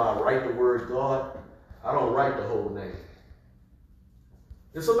typing or I write the word God, I don't write the whole name.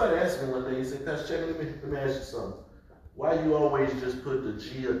 And somebody asked me one day, he said, Pastor Chuck, let me ask you something. Why you always just put the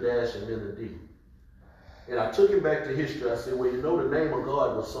G, a dash, and then the D? And I took it back to history. I said, well, you know, the name of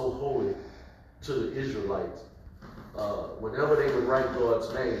God was so holy to the Israelites. Whenever they would write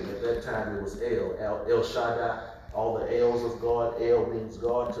God's name, at that time it was El Shaddai, all the L's of God. El means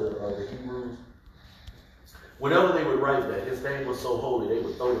God to the Hebrews. Whenever they would write that, his name was so holy, they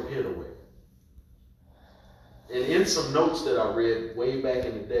would throw the pen away. And in some notes that I read way back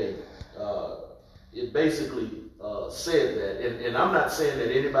in the day, it basically said that, and I'm not saying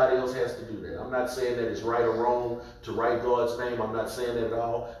that anybody else has to do that. I'm not saying that it's right or wrong to write God's name. I'm not saying that at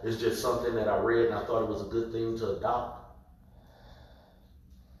all. It's just something that I read and I thought it was a good thing to adopt.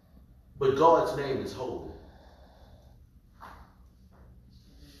 But God's name is holy.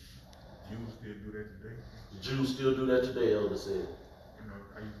 Jews still do that today? The Jews still do that today, Elder said. You know,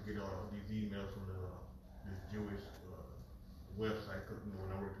 I used to get these emails from this Jewish website,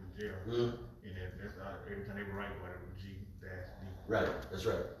 when I worked in the jail. Mm-hmm. And that's every time they would write whatever G-D. Right, that's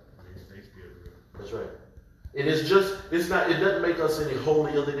right. They still do it. That's right. And it doesn't make us any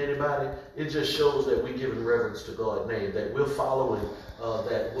holier than anybody. It just shows that we're giving reverence to God's name, that we're following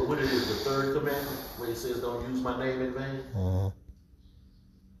that, what it is, the third commandment, when he says, don't use my name in vain. Mm-hmm.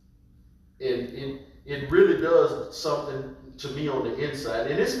 And it really does something to me on the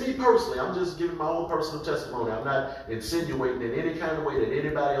inside. And it's me personally. I'm just giving my own personal testimony. I'm not insinuating in any kind of way that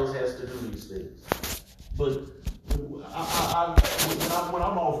anybody else has to do these things. But when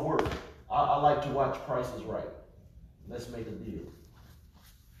I'm off work, I like to watch Price is Right. Let's make a deal.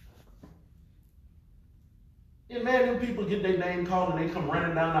 And man, them people get their name called and they come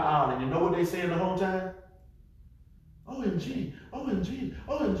running down the aisle, and you know what they saying the whole time? OMG, OMG,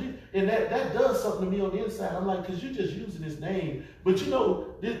 OMG. And that does something to me on the inside. I'm like, because you're just using his name. But you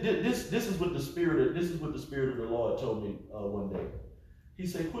know, this is what the Spirit of the Lord told me one day. He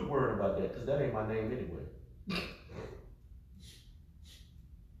said, quit worrying about that, because that ain't my name anyway.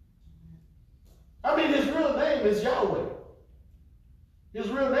 name is Yahweh. His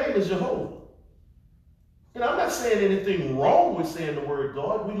real name is Jehovah. And I'm not saying anything wrong with saying the word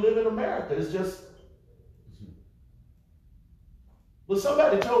God. We live in America. It's just... But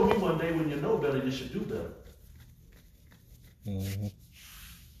somebody told me one day, when you know better, you should do better. Mm-hmm.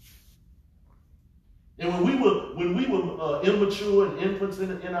 And when we were immature and infants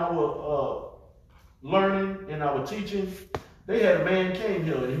in our learning, in our teaching, they had a man came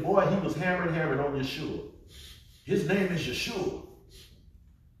here, and boy, he was hammering on Yeshua. His name is Yeshua.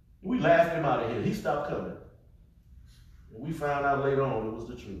 We laughed him out of here. He stopped coming. And we found out later on it was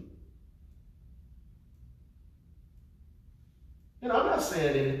the truth. And I'm not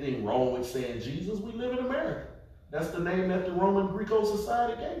saying anything wrong with saying Jesus. We live in America. That's the name that the Roman Greco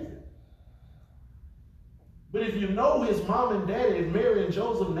Society gave him. But if you know his mom and daddy, if Mary and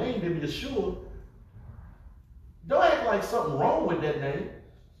Joseph named him Yeshua, don't act like something wrong with that name.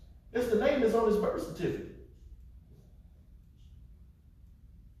 It's the name that's on his birth certificate.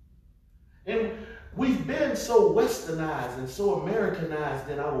 And we've been so westernized and so Americanized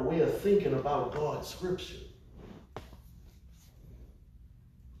in our way of thinking about God's scripture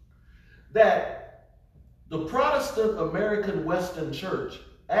that the Protestant American Western Church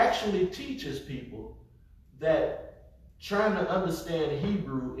actually teaches people that trying to understand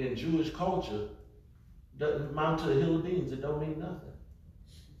Hebrew in Jewish culture doesn't amount to a hill of beans. It don't mean nothing.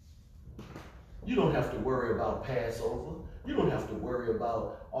 You don't have to worry about Passover. You don't have to worry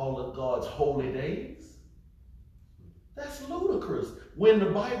about all of God's holy days. That's ludicrous. When the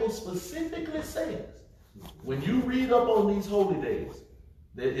Bible specifically says, when you read up on these holy days,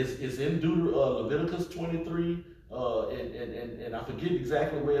 it's in Leviticus 23, and I forget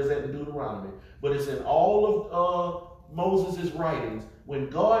exactly where it's at in Deuteronomy, but it's in all of Moses' writings. When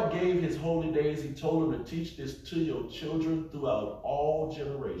God gave his holy days, he told him to teach this to your children throughout all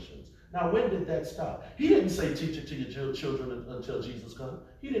generations. Now, when did that stop? He didn't say teach it to your children until Jesus comes.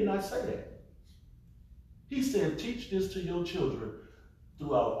 He did not say that. He said teach this to your children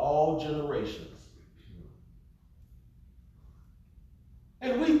throughout all generations.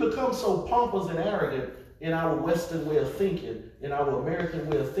 And we've become so pompous and arrogant in our Western way of thinking, in our American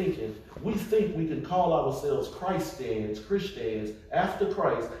way of thinking, we think we can call ourselves Christians after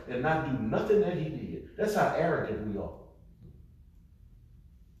Christ and not do nothing that he did. That's how arrogant we are.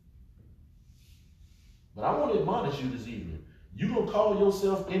 But I want to admonish you this evening. You don't call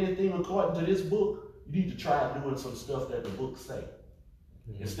yourself anything according to this book. You need to try doing some stuff that the book say.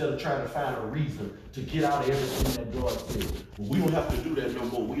 Instead of trying to find a reason to get out of everything that God said. Well, we don't have to do that no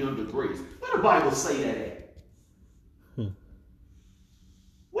more. We under grace. Where the Bible say that at?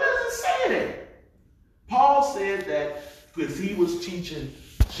 Where does it say that? Paul said that because he was teaching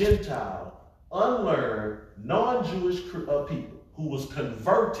Gentile, unlearned, non-Jewish people who was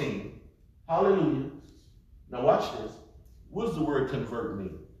converting. Hallelujah. Now watch this. What does the word convert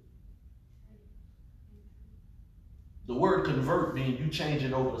mean? The word convert means you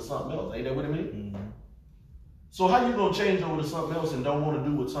changing over to something else. Ain't that what it means? Mm-hmm. So how you going to change over to something else and don't want to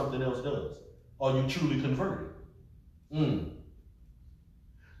do what something else does? Are you truly converted?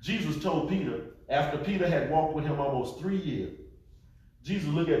 Jesus told Peter, after Peter had walked with him almost 3 years, Jesus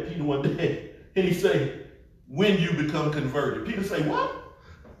looked at Peter one day and he said, when you become converted. Peter say, what?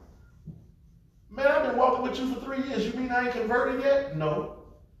 Man, I've been walking with you for 3 years. You mean I ain't converted yet? No.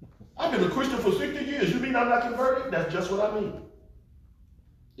 I've been a Christian for 60 years. You mean I'm not converted? That's just what I mean.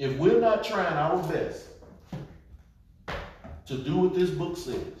 If we're not trying our best to do what this book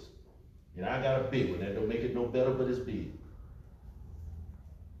says, and I got a big one, that don't make it no better, but it's big.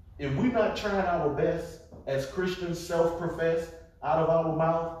 If we're not trying our best as Christians, self-professed, out of our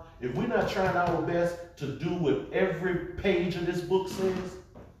mouth, if we're not trying our best to do what every page of this book says,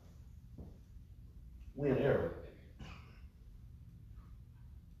 we're in error.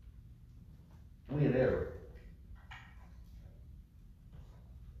 We're in error.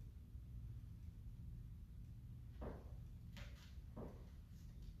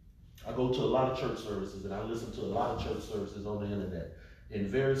 I go to a lot of church services and I listen to a lot of church services on the internet. And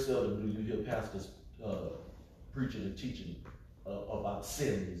very seldom do you hear pastors preaching and teaching about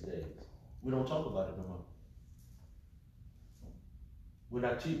sin these days. We don't talk about it no more. We're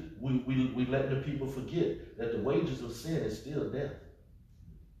not we let the people forget that the wages of sin is still death.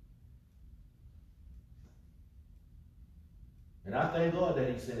 And I thank God that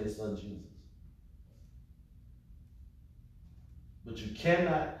he sent his son Jesus. But you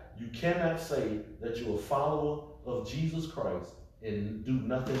cannot say that you're a follower of Jesus Christ and do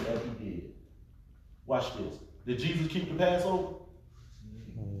nothing that he did. Watch this. Did Jesus keep the Passover?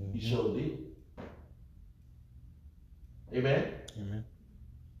 He sure did. Amen? Amen.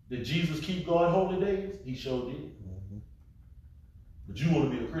 Did Jesus keep going holy days? He sure did. Mm-hmm. But you want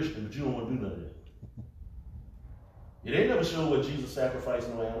to be a Christian, but you don't want to do none of that. It ain't never showed what Jesus sacrificed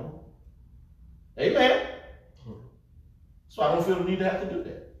no animal. Amen. So I don't feel the need to have to do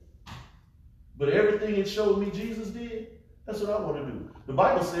that. But everything it showed me Jesus did, that's what I want to do. The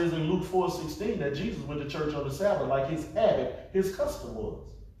Bible says in Luke 4:16 that Jesus went to church on the Sabbath like his habit, his custom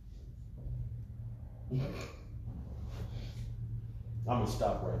was. I'm going to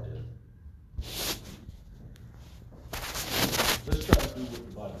stop right there. Let's try to do what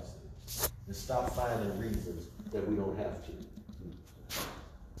the Bible says and stop finding reasons that we don't have to.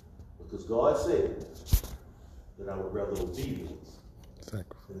 Because God said that I would rather obedience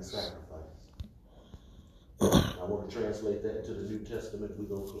than sacrifice. I want to translate that into the New Testament.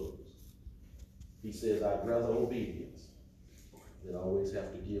 We're going to close. He says, I'd rather obedience than always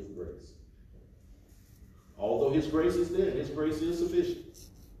have to give grace. Although his grace is there, his grace is sufficient.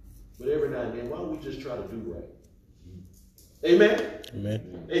 But every now and then, why don't we just try to do right? Amen?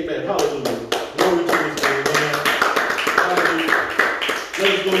 Amen. Amen. Hallelujah. Glory to his name. Amen. Hallelujah. Let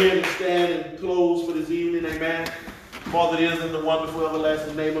us go ahead and stand and close for this evening. Amen. Father, it is in the wonderful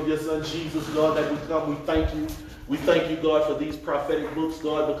everlasting name of your Son, Jesus, God, that we come. We thank you. We thank you, God, for these prophetic books,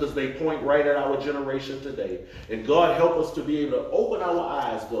 God, because they point right at our generation today. And God, help us to be able to open our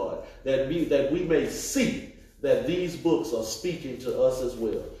eyes, God, that we may see that these books are speaking to us as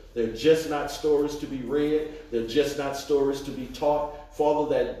well. They're just not stories to be read. They're just not stories to be taught. Father,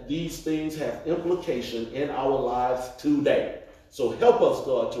 that these things have implication in our lives today. So help us,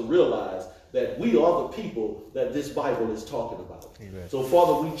 God, to realize that we are the people that this Bible is talking about. Amen. So,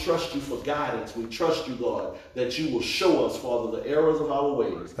 Father, we trust you for guidance. We trust you, God, that you will show us, Father, the errors of our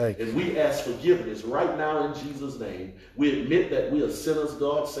ways. And we ask forgiveness right now in Jesus' name. We admit that we are sinners,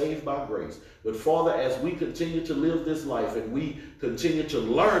 God, saved by grace. But, Father, as we continue to live this life and we continue to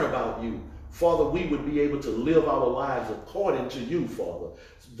learn about you, Father, we would be able to live our lives according to you, Father.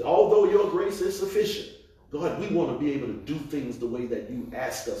 Although your grace is sufficient, God, we want to be able to do things the way that you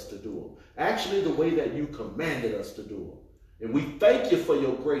asked us to do them. Actually, the way that you commanded us to do them. And we thank you for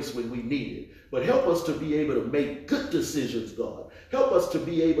your grace when we need it. But help us to be able to make good decisions, God. Help us to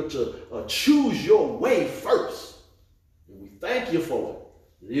be able to choose your way first. And we thank you for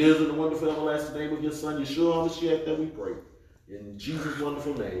it. It is in the wonderful everlasting name of your Son, Yeshua HaMashiach, that we pray. In Jesus'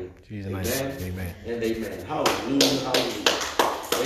 wonderful name. Jesus' amen, name. Amen. And amen. Hallelujah. Hallelujah.